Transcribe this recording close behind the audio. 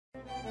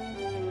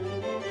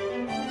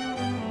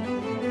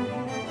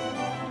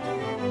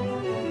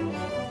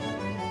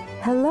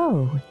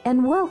Hello,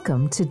 and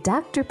welcome to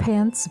Dr.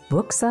 Pants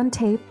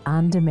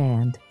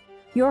Books-on-Tape-on-Demand,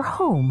 your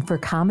home for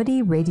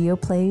comedy, radio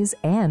plays,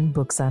 and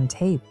books on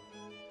tape.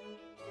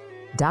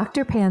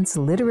 Dr. Pants'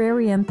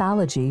 literary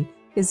anthology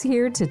is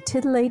here to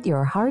titillate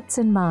your hearts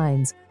and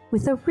minds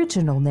with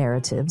original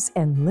narratives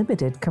and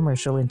limited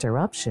commercial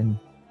interruption.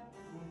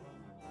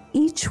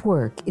 Each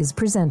work is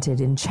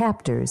presented in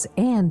chapters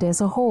and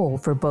as a whole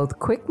for both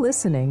quick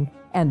listening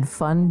and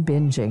fun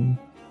binging.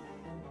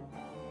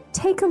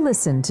 Take a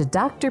listen to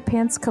Dr.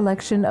 Pants'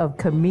 collection of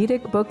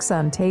comedic books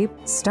on tape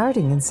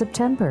starting in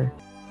September.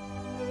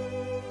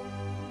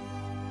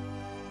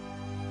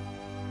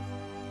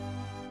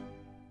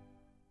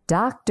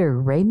 Dr.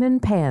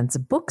 Raymond Pants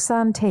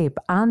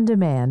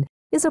Books-on-Tape-on-Demand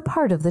is a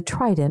part of the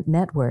Trident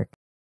network.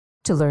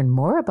 To learn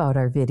more about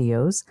our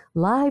videos,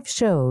 live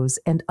shows,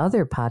 and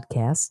other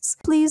podcasts,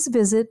 please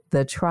visit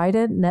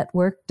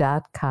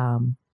thetridentnetwork.com.